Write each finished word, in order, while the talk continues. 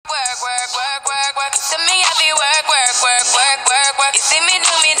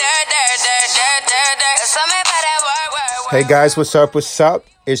Hey guys, what's up? What's up?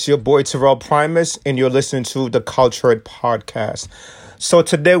 It's your boy Terrell Primus, and you're listening to the Cultured Podcast. So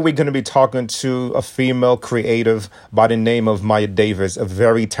today we're going to be talking to a female creative by the name of Maya Davis, a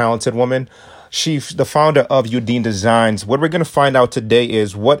very talented woman. She's the founder of Udine Designs. What we're going to find out today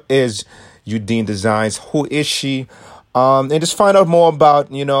is what is Udine Designs, who is she, and just find out more about,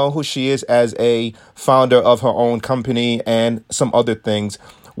 who she is as a founder of her own company and some other things.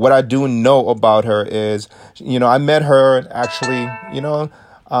 What I do know about her is, I met her actually,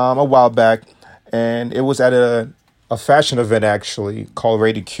 a while back, and it was at a fashion event actually called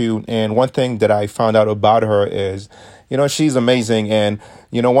Ready Cute. And one thing that I found out about her is, she's amazing. And,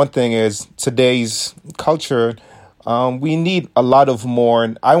 one thing is today's culture, we need a lot of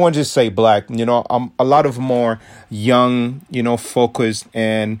more, I won't just say black, a lot of more young, focused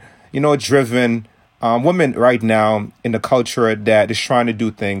and, driven women right now in the culture that is trying to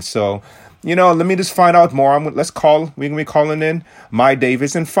do things. So, let me just find out more. We're going to be calling in Maya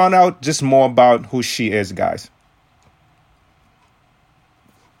Davis and find out just more about who she is, guys.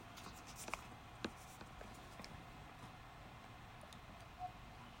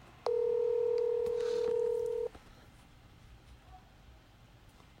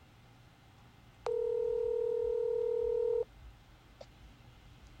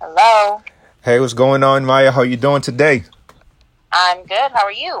 Hello. Hey, what's going on, Maya? How you doing today? I'm good. How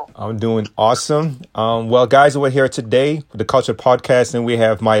are you? I'm doing awesome. Well, guys, we're here today with the Culture Podcast, and we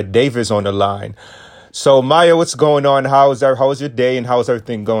have Maya Davis on the line. So, Maya, what's going on? How was your day, and how's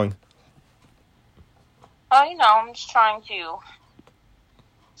everything going? Oh, I'm just trying to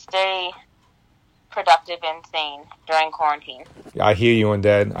stay productive and sane during quarantine. I hear you on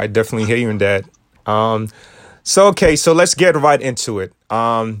that. I definitely hear you on that. So let's get right into it.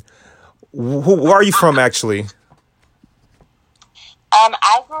 Where are you from, actually?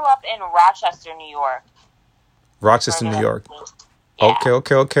 I grew up in Rochester, New York. Rochester, New York. Yeah.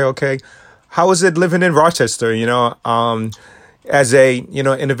 Okay. How is it living in Rochester? As a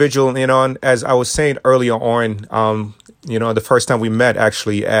individual. And as I was saying earlier on, the first time we met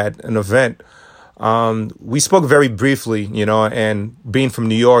actually at an event, we spoke very briefly. And being from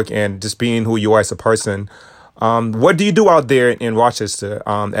New York and just being who you are as a person. What do you do out there in Rochester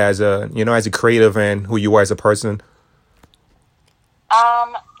as a creative and who you are as a person?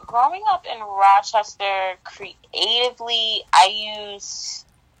 Growing up in Rochester, creatively, I use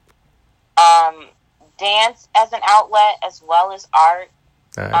dance as an outlet as well as art.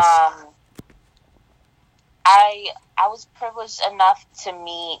 Nice. I was privileged enough to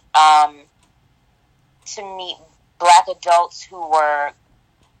meet Black adults who were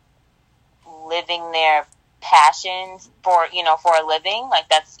living their passions for a living. Like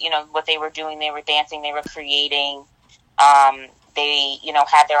that's what they were doing. They were dancing, they were creating, they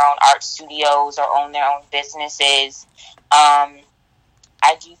had their own art studios or own their own businesses. I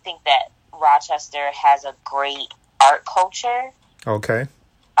do think that Rochester has a great art culture. Okay.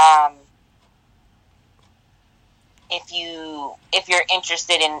 If you're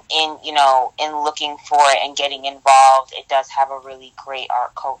interested in looking for it and getting involved, it does have a really great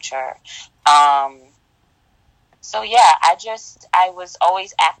art culture. So yeah, I was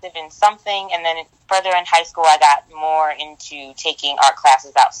always active in something, and then further in high school, I got more into taking art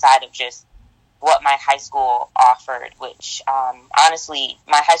classes outside of just what my high school offered, which honestly,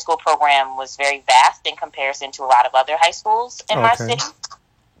 my high school program was very vast in comparison to a lot of other high schools in my city.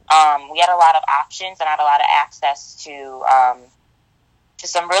 We had a lot of options and had a lot of access to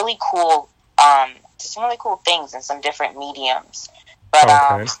some really cool things in some different mediums. But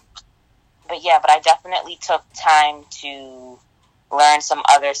I definitely took time to learn some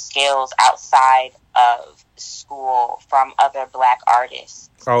other skills outside of school from other Black artists.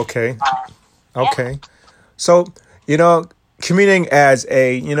 Okay. Yeah. So, commuting as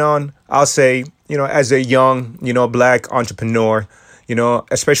I'll say, as a young, Black entrepreneur,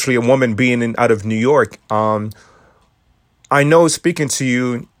 especially a woman being out of New York, I know speaking to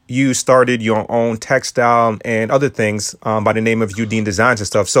you, you started your own textile and other things by the name of Udine Designs and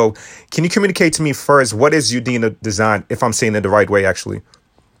stuff. So can you communicate to me first, what is Udine Design, if I'm saying it the right way, actually?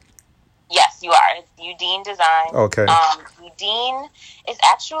 Yes, you are. It's Udine Design. Okay. Udine is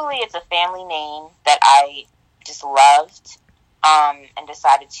it's a family name that I just loved and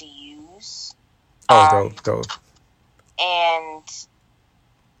decided to use. Dope. And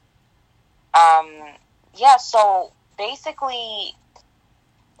so basically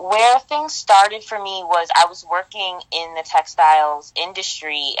where things started for me was I was working in the textiles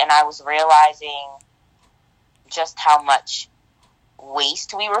industry, and I was realizing just how much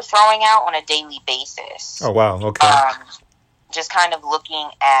waste we were throwing out on a daily basis. Oh, wow. Okay. Just kind of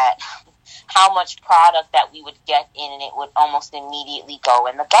looking at how much product that we would get in, and it would almost immediately go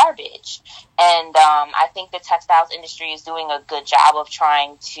in the garbage. And I think the textiles industry is doing a good job of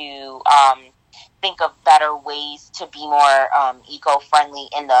trying to think of better ways to be more eco-friendly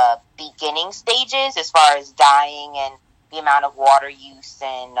in the beginning stages, as far as dyeing and the amount of water use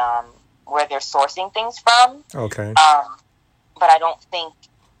and where they're sourcing things from. Okay. But I don't think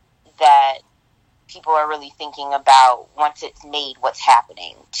that people are really thinking about, once it's made, what's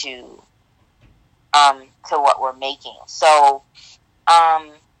happening to what we're making. So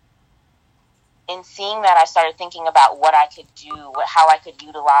in seeing that, I started thinking about what I could do, how I could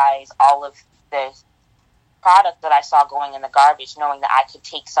utilize all of this product that I saw going in the garbage, knowing that I could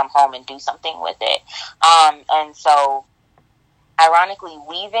take some home and do something with it. And so, ironically,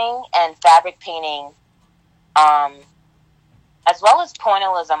 weaving and fabric painting, as well as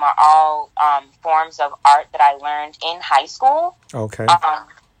pointillism, are all forms of art that I learned in high school. Okay.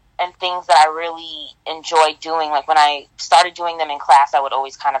 And things that I really enjoyed doing. Like when I started doing them in class, I would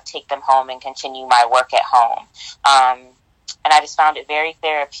always kind of take them home and continue my work at home. And I just found it very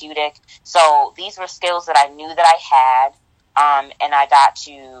therapeutic. So these were skills that I knew that I had, and I got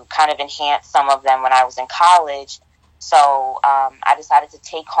to kind of enhance some of them when I was in college. So I decided to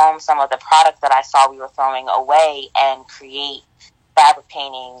take home some of the product that I saw we were throwing away and create fabric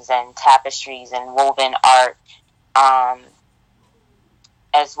paintings and tapestries and woven art,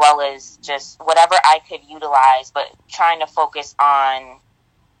 as well as just whatever I could utilize, but trying to focus on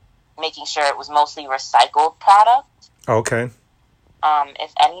making sure it was mostly recycled product. Okay.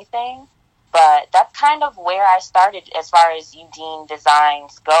 If anything. But that's kind of where I started as far as Udine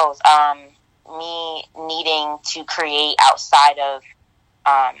Designs goes. Me needing to create outside of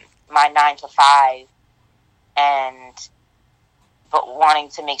my 9 to 5, but wanting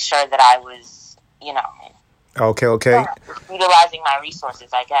to make sure that I was, Okay. utilizing my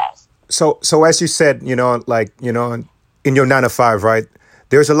resources, I guess. So as you said, in your 9 to 5, right?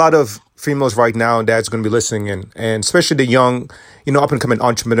 There's a lot of females right now that's going to be listening, and especially the young, up and coming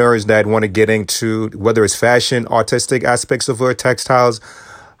entrepreneurs that want to get into whether it's fashion, artistic aspects of our textiles.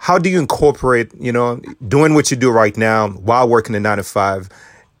 How do you incorporate, doing what you do right now while working a 9 to 5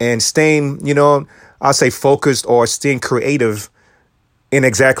 and staying, I'll say focused or staying creative in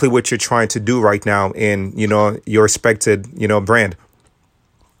exactly what you're trying to do right now in, your respected, brand?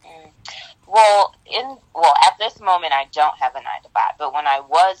 Well, at this moment, I don't have a 9 to 5, but when I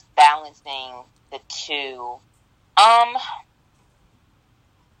was balancing the two,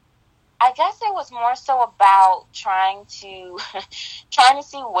 I guess it was more so about trying to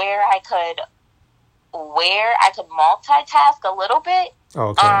see where I could multitask a little bit.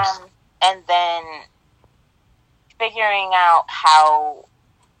 Okay. And then figuring out how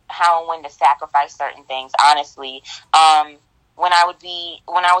and when to sacrifice certain things. Honestly, when I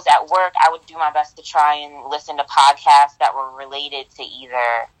was at work, I would do my best to try and listen to podcasts that were related to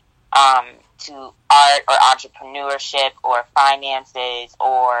either to art or entrepreneurship or finances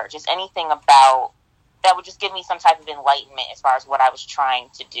or just anything about that would just give me some type of enlightenment as far as what I was trying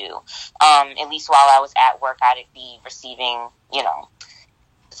to do. At least while I was at work, I'd be receiving,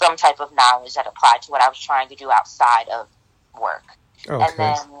 some type of knowledge that applied to what I was trying to do outside of work. Okay. And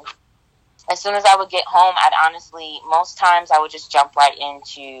then as soon as I would get home, most times I would just jump right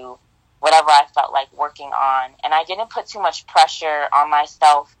into whatever I felt like working on. And I didn't put too much pressure on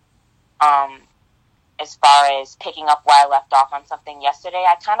myself as far as picking up where I left off on something yesterday.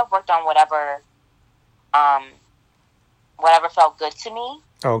 I kind of worked on whatever felt good to me.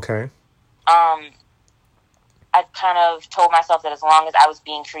 Okay. I kind of told myself that as long as I was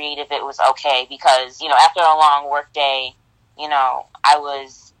being creative, it was okay. Because, after a long work day, I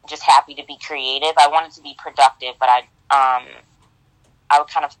was just happy to be creative. I wanted to be productive, but I would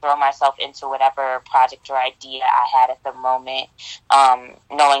kind of throw myself into whatever project or idea I had at the moment,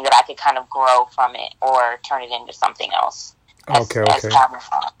 knowing that I could kind of grow from it or turn it into something else. Okay.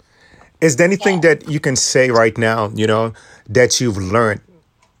 Is there anything that you can say right now, that you've learned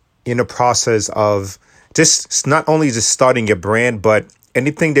in the process of just not only just starting your brand, but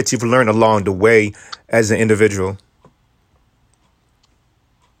anything that you've learned along the way as an individual?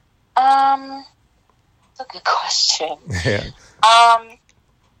 That's a good question. Yeah.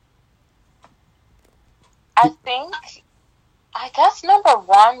 I guess number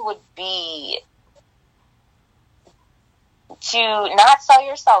one would be to not sell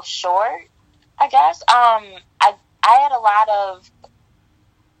yourself short, I guess.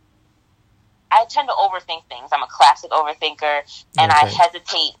 I tend to overthink things. I'm a classic overthinker, and I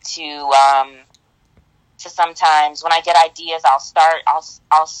hesitate to sometimes when I get ideas, I'll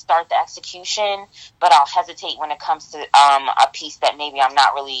start the execution, but I'll hesitate when it comes to a piece that maybe I'm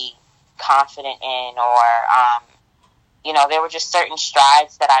not really confident in, or, there were just certain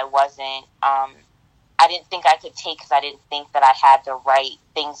strides that I didn't think I could take because I didn't think that I had the right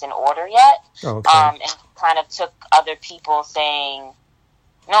things in order yet. Okay. And kind of took other people saying,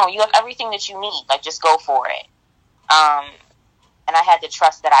 no, you have everything that you need. Like, just go for it. And I had to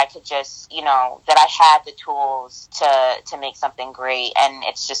trust that I could just, that I had the tools to make something great, and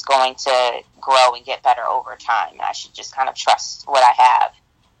it's just going to grow and get better over time. And I should just kind of trust what I have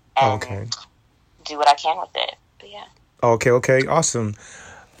and do what I can with it. But yeah. Okay, awesome.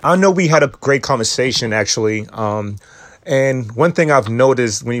 I know we had a great conversation, actually. And one thing I've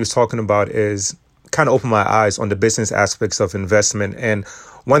noticed when you was talking about is kind of opened my eyes on the business aspects of investment. And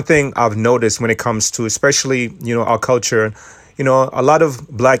one thing I've noticed when it comes to, especially, our culture, a lot of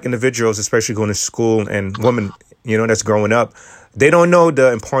Black individuals, especially going to school, and women, that's growing up, they don't know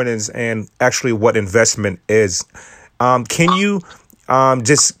the importance and actually what investment is. Can you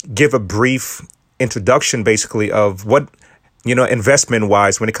just give a brief introduction, basically, of what, investment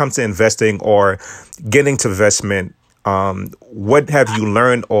wise, when it comes to investing or getting to investment, what have you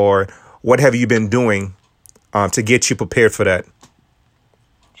learned or what have you been doing to get you prepared for that?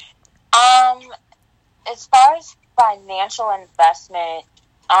 As far as financial investment,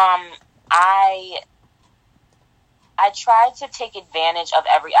 I tried to take advantage of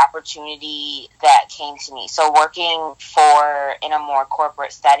every opportunity that came to me. So working in a more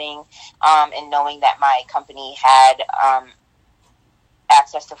corporate setting, and knowing that my company had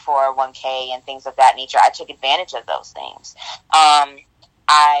access to 401k and things of that nature, I took advantage of those things.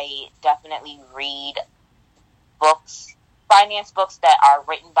 I definitely read books, finance books that are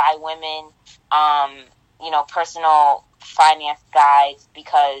written by women, personal finance guides,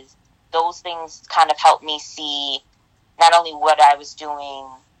 because those things kind of helped me see not only what I was doing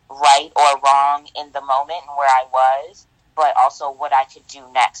right or wrong in the moment and where I was, but also what I could do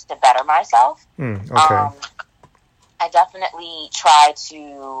next to better myself. Okay. I definitely try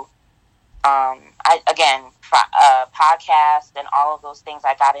to, podcast and all of those things.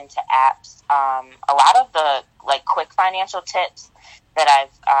 I got into apps. A lot of the quick financial tips that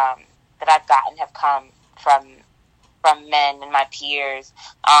I've gotten have come from men and my peers.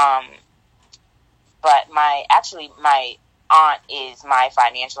 But my aunt is my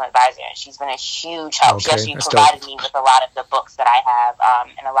financial advisor, and she's been a huge help. Okay, She actually provided me with a lot of the books that I have,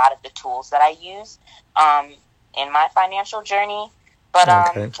 and a lot of the tools that I use in my financial journey. But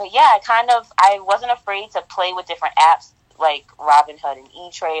yeah, I wasn't afraid to play with different apps like Robinhood and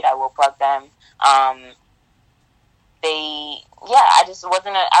E-Trade. I will plug them. I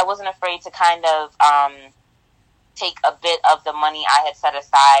wasn't afraid to kind of take a bit of the money I had set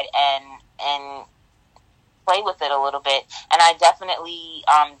aside and play with it a little bit. And I definitely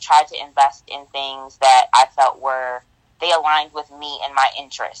tried to invest in things that I felt they aligned with me and my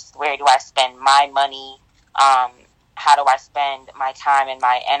interests. Where do I spend my money? How do I spend my time and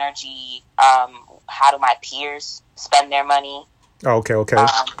my energy? How do my peers spend their money? Okay.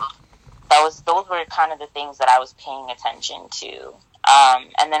 Those were kind of the things that I was paying attention to.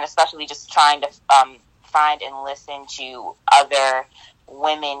 And then especially just trying to find and listen to other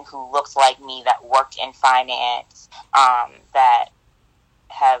women who looked like me that worked in finance, that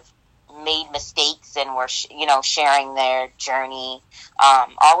have made mistakes and were sharing their journey.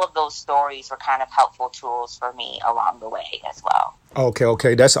 All of those stories were kind of helpful tools for me along the way as well.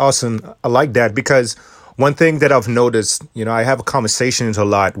 Okay, that's awesome. I like that, because one thing that I've noticed, I have conversations a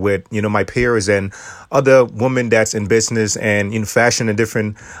lot with my peers and other women that's in business and in fashion and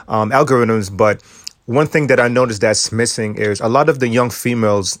different algorithms. But one thing that I noticed that's missing is a lot of the young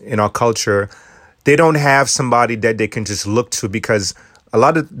females in our culture, they don't have somebody that they can just look to, because a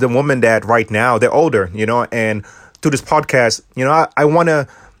lot of the women that right now, they're older, and through this podcast, I want to,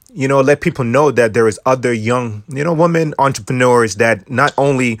 let people know that there is other young, women entrepreneurs that not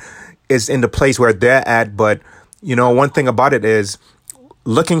only is in the place where they're at, but, one thing about it is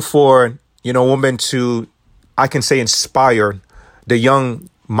looking for, women to, I can say, inspire the young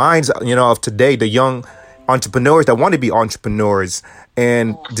minds, of today, the young entrepreneurs that want to be entrepreneurs.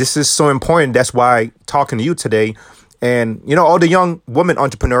 And this is so important. That's why talking to you today, and, all the young women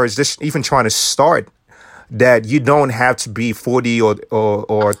entrepreneurs just even trying to start, that you don't have to be 40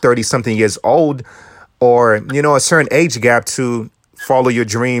 or 30 something years old, or, a certain age gap to follow your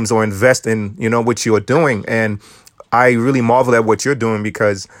dreams or invest in, what you're doing. And I really marvel at what you're doing,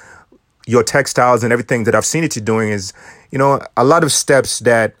 because your textiles and everything that I've seen that you're doing is, a lot of steps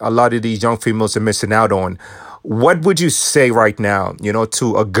that a lot of these young females are missing out on. What would you say right now,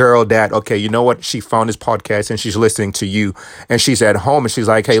 to a girl that, okay, she found this podcast and she's listening to you and she's at home and she's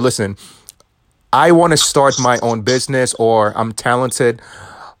like, hey, listen, I want to start my own business, or I'm talented,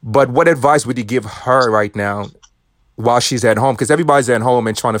 But what advice would you give her right now while she's at home? Because everybody's at home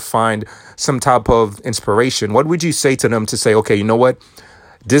and trying to find some type of inspiration. What would you say to them to say, okay, you know what?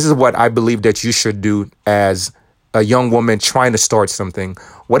 This is what I believe that you should do as a young woman trying to start something.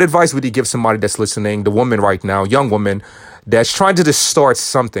 What advice would you give somebody that's listening, the woman right now, young woman, that's trying to just start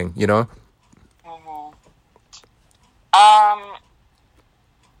something, you know? Mm-hmm.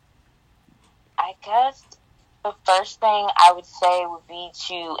 I guess the first thing I would say would be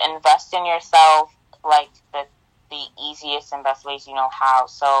to invest in yourself, like the easiest and best ways you know how.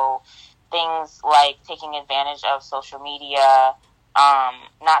 So things like taking advantage of social media,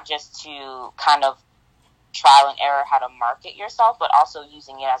 not just to kind of trial and error how to market yourself, but also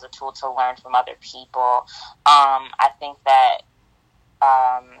using it as a tool to learn from other people. I think that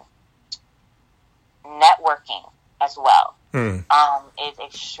networking as well is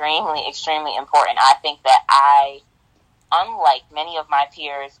extremely, extremely important. I think that unlike many of my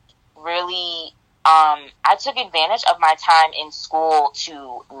peers, really I took advantage of my time in school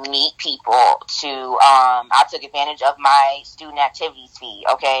to meet people. I took advantage of my student activities fee.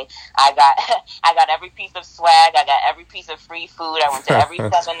 Okay, I got every piece of swag. I got every piece of free food. I went to every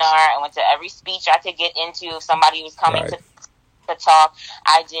seminar. I went to every speech I could get into. If somebody was coming to talk,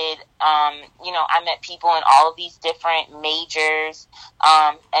 I did. I met people in all of these different majors,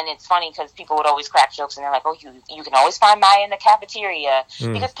 and it's funny because people would always crack jokes, and they're like, "Oh, you can always find Maya in the cafeteria,"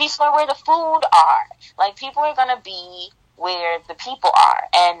 because people are where the food are. Like, people are gonna be where the people are,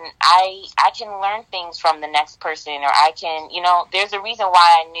 and I can learn things from the next person, or I can, there's a reason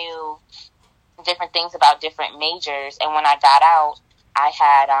why I knew different things about different majors, and when I got out, I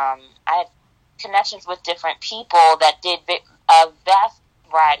had connections with different people that did a vast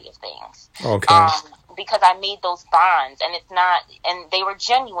variety of things. Okay. Because I made those bonds, and they were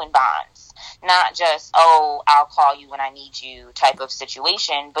genuine bonds, not just, oh, I'll call you when I need you type of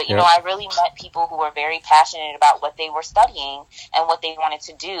situation. But, I really met people who were very passionate about what they were studying and what they wanted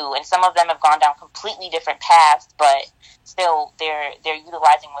to do. And some of them have gone down completely different paths, but still they're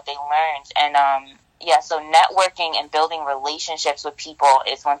utilizing what they learned. And, so networking and building relationships with people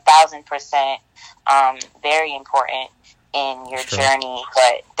is 1,000% very important in your journey,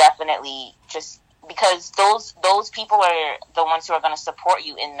 but definitely just because those people are the ones who are going to support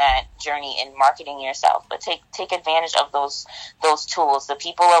you in that journey in marketing yourself. But take advantage of those tools, the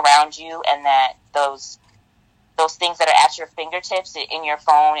people around you, and that those things that are at your fingertips in your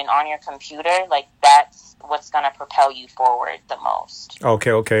phone and on your computer, like that's what's going to propel you forward the most.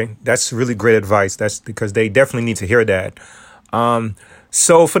 Okay. That's really great advice. That's because they definitely need to hear that.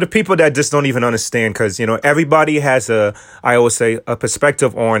 So for the people that just don't even understand, because, everybody has I always say, a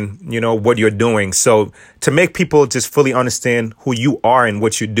perspective on, what you're doing. So to make people just fully understand who you are and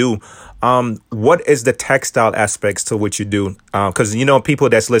what you do, what is the textile aspects to what you do? Because, people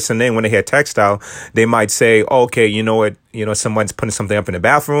that's listening, when they hear textile, they might say, oh, okay, someone's putting something up in the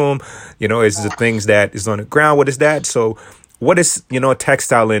bathroom, is the things that is on the ground. What is that? So what is,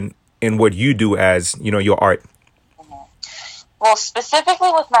 textile in what you do as, your art? Well, specifically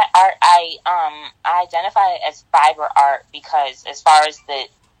with my art, I identify it as fiber art because as far as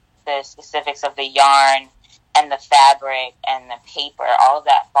the specifics of the yarn and the fabric and the paper, all of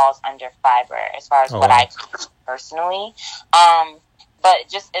that falls under fiber as far as what I do personally. But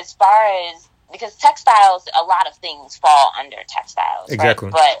just as far as, because textiles, a lot of things fall under textiles. Exactly.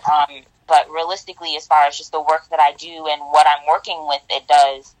 Right? But realistically, as far as just the work that I do and what I'm working with, it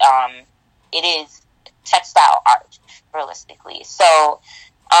is textile art, realistically. So,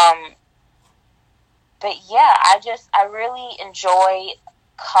 but yeah, I really enjoy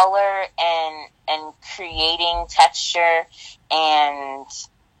color and creating texture and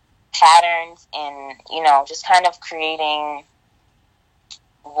patterns and, just kind of creating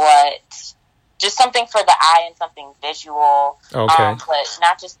just something for the eye and something visual. Okay. But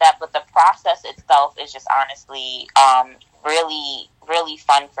not just that, but the process itself is just honestly, really, really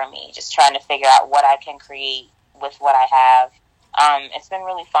fun for me. Just trying to figure out what I can create with what I have. It's been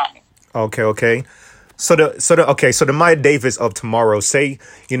really fun. Okay. So the Maya Davis of tomorrow, say,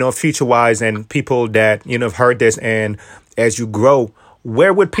 future wise and people that, have heard this, and as you grow,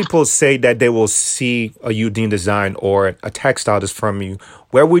 where would people say that they will see a Udine design or a textile that's from you?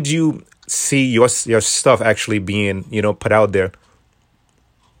 Where would you see your stuff actually being, put out there?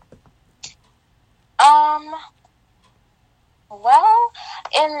 Well,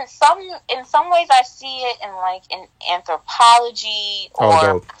 in some ways I see it in anthropology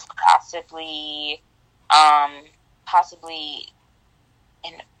or possibly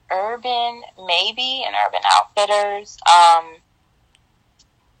in urban outfitters.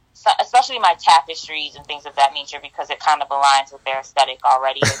 So especially my tapestries and things of that nature, because it kind of aligns with their aesthetic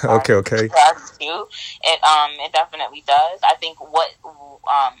already. As far Okay. as too. It definitely does. I think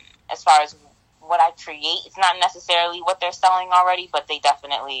as far as what I create, it's not necessarily what they're selling already, but they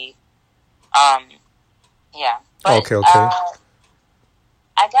definitely, yeah. But, Okay.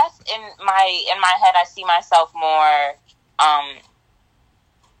 I guess in my head, I see myself more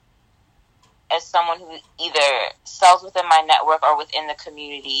as someone who either sells within my network or within the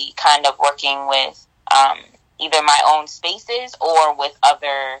community, kind of working with either my own spaces or with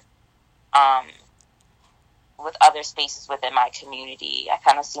other spaces within my community. I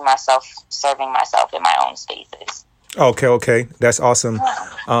kind of see myself serving myself in my own spaces. Okay. That's awesome.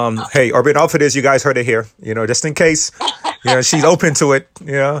 Hey, Urban Outfitters, you guys heard it here. Just in case, she's open to it.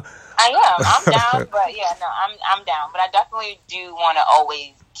 I am. I'm down, but yeah, no, I'm down. But I definitely do want to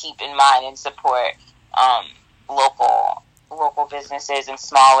always keep in mind and support local businesses and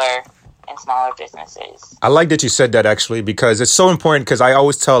smaller businesses. I like that you said that, actually, because it's so important, because I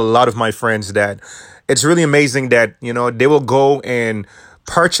always tell a lot of my friends that it's really amazing that, they will go and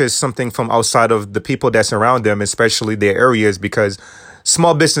purchase something from outside of the people that's around them, especially their areas, because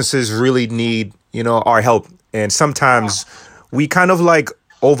small businesses really need, our help. And sometimes we kind of like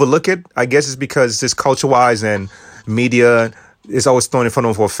overlook it. I guess it's because just culture-wise and media is always thrown in front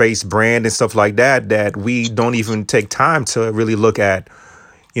of our face, brand and stuff like that, that we don't even take time to really look at,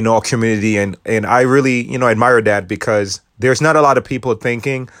 our community. And I really, admire that, because there's not a lot of people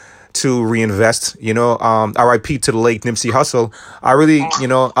thinking to reinvest, RIP to the late Nipsey Hussle. I really,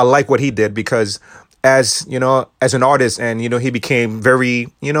 I like what he did, because as an artist, and, he became very,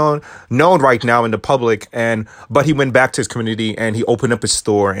 known right now in the public, but he went back to his community and he opened up his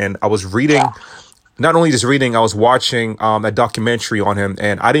store. And I was reading, not only just reading, I was watching a documentary on him,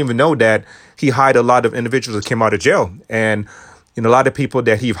 and I didn't even know that he hired a lot of individuals that came out of jail. And a lot of people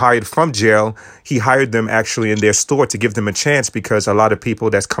that he hired from jail, he hired them actually in their store to give them a chance, because a lot of people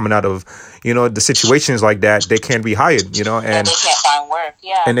that's coming out of, the situations like that, they can't be hired, and they can't find work,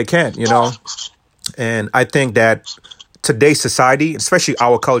 and they can't, And I think that today's society, especially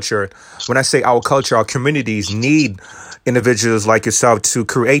our culture, when I say our culture, our communities need individuals like yourself to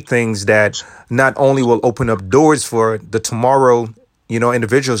create things that not only will open up doors for the tomorrow,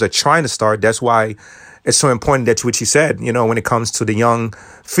 individuals that are trying to start. That's why it's so important that what you said, when it comes to the young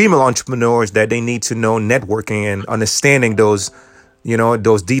female entrepreneurs, that they need to know networking and understanding those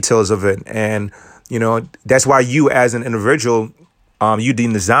details of it. And, that's why you as an individual, you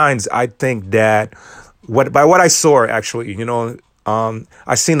Dean Designs, I think that by what I saw, actually,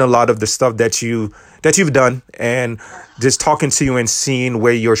 I've seen a lot of the stuff that you've done, and just talking to you and seeing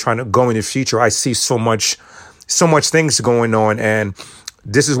where you're trying to go in the future, I see so much things going on. And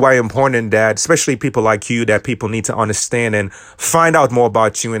this is why it's important that, especially people like you, that people need to understand and find out more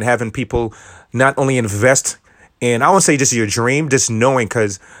about you, and having people not only invest in, I won't say just your dream, just knowing,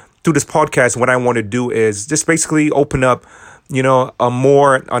 because through this podcast, what I want to do is just basically open up, a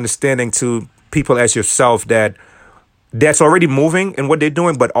more understanding to people as yourself that's already moving in what they're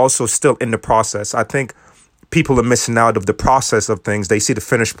doing, but also still in the process. I think people are missing out of the process of things. They see the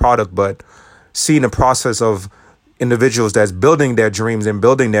finished product, but seeing the process of individuals that's building their dreams and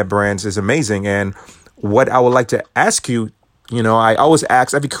building their brands is amazing. And what I would like to ask you, I always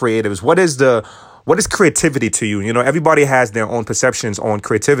ask every creative is, what is creativity to you? Everybody has their own perceptions on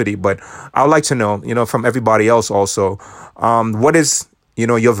creativity, but I would like to know, from everybody else also, what is,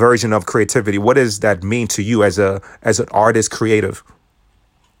 your version of creativity? What does that mean to you as an artist, creative?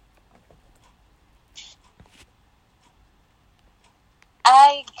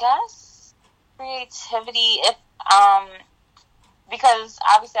 I guess creativity, because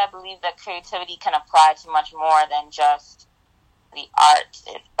obviously I believe that creativity can apply to much more than just the art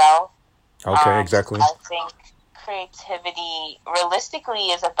itself. Okay, exactly. I think creativity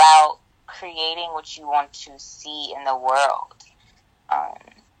realistically is about creating what you want to see in the world.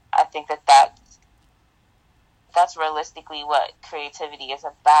 I think that's realistically what creativity is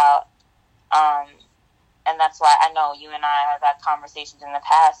about. And that's why I know you and I have had conversations in the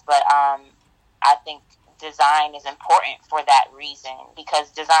past, but I think design is important for that reason, because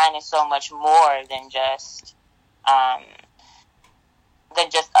design is so much more than just a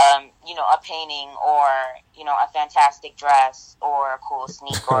painting or a fantastic dress or a cool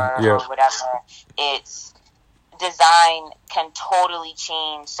sneaker or whatever. It's design can totally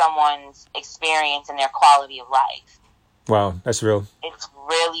change someone's experience and their quality of life. Wow, that's real. It's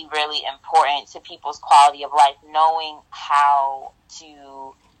really, really important to people's quality of life, knowing how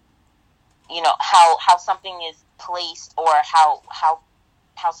to, how something is placed, or how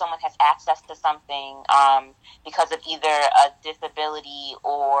how someone has access to something because of either a disability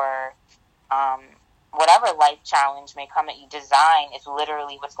or whatever life challenge may come at you. Design is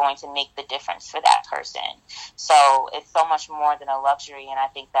literally what's going to make the difference for that person. So it's so much more than a luxury. And I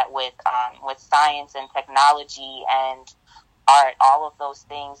think that with science and technology and art, all of those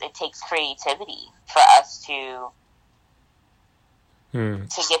things, it takes creativity for us to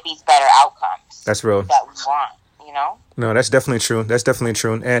get these better outcomes. That's real. That we want, you know? No, that's definitely true. That's definitely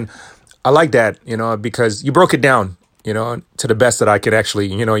true. And I like that, you know, because you broke it down, you know, to the best that I could actually,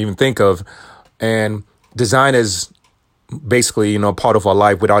 you know, even think of. And design is basically, you know, part of our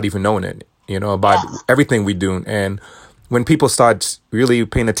life without even knowing it, you know, about everything we do. And when people start really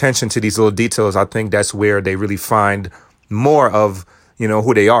paying attention to these little details, I think that's where they really find more of, you know,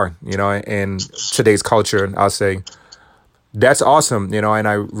 who they are, you know, in today's culture. I'll say that's awesome, you know, and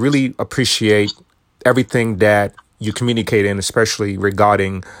I really appreciate everything that you communicate in, especially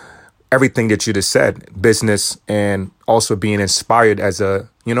regarding everything that you just said, business, and also being inspired as a,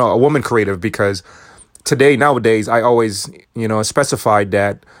 you know, a woman creative, because nowadays, I always, you know, specified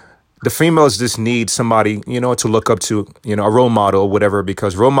that the females just need somebody, you know, to look up to, you know, a role model or whatever,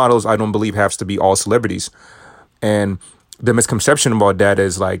 because role models, I don't believe have to be all celebrities. And the misconception about that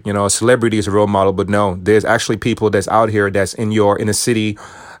is like, you know, a celebrity is a role model, but no, there's actually people that's out here that's in a city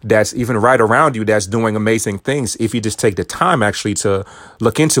that's even right around you that's doing amazing things if you just take the time actually to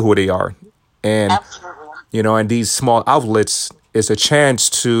look into who they are. And, you know, and these small outlets is a chance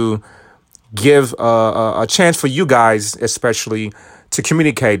to give a chance for you guys, especially, to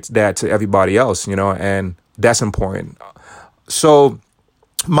communicate that to everybody else, you know, and that's important. So,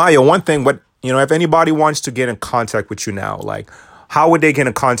 Maya, one thing, you know, if anybody wants to get in contact with you now, like, how would they get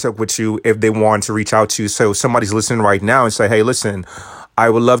in contact with you if they want to reach out to you? So somebody's listening right now and say, hey, listen, I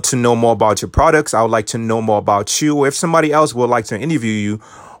would love to know more about your products. I would like to know more about you. Or if somebody else would like to interview you,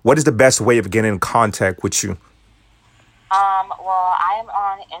 what is the best way of getting in contact with you? Well, I am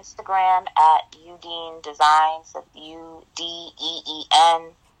on Instagram at Udeen Designs, that's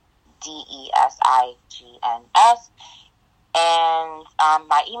UDEENDESIGNS. And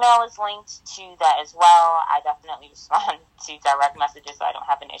my email is linked to that as well. I definitely respond to direct messages, so I don't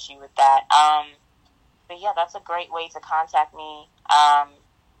have an issue with that. But yeah, that's a great way to contact me.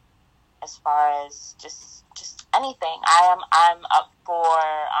 As far as just anything, I'm up for.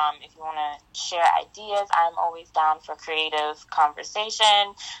 If you want to share ideas, I'm always down for creative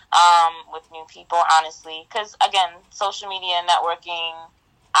conversation with new people. Honestly, because again, social media networking.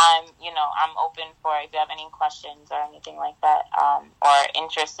 I'm open for if you have any questions or anything like that, or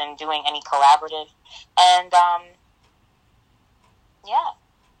interest in doing any collaborative. And yeah.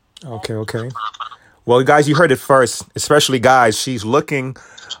 Okay. Well, guys, you heard it first, especially guys. She's looking,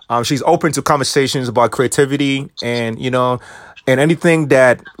 she's open to conversations about creativity and, you know, and anything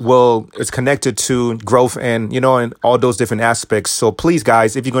that is connected to growth and, you know, and all those different aspects. So please,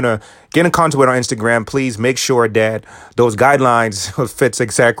 guys, if you're going to get in contact with our Instagram, please make sure that those guidelines fits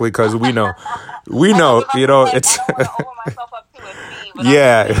exactly, because we know, you know, it's. I don't want to open myself up to a fee, but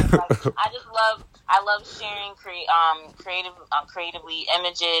yeah. I love sharing creatively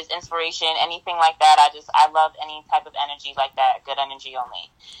images, inspiration, anything like that. I love any type of energy like that. Good energy only.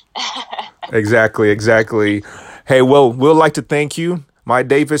 Exactly. Hey, well, we'd like to thank you, Maya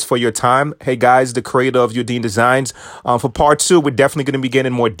Davis, for your time. Hey, guys, the creator of Udeen Designs. For part 2, we're definitely going to be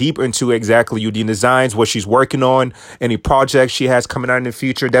getting more deep into exactly Udeen Designs, what she's working on, any projects she has coming out in the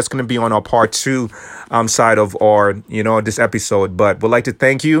future. That's going to be on our part 2 side of our, you know, this episode. But we'd like to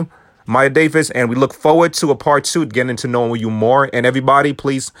thank you, Maya Davis, and we look forward to a part 2, getting to know you more. And everybody,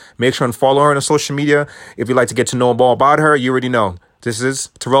 please make sure and follow her on social media. If you'd like to get to know more about her, you already know. This is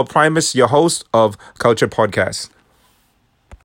Terrell Primus, your host of Culture Podcast.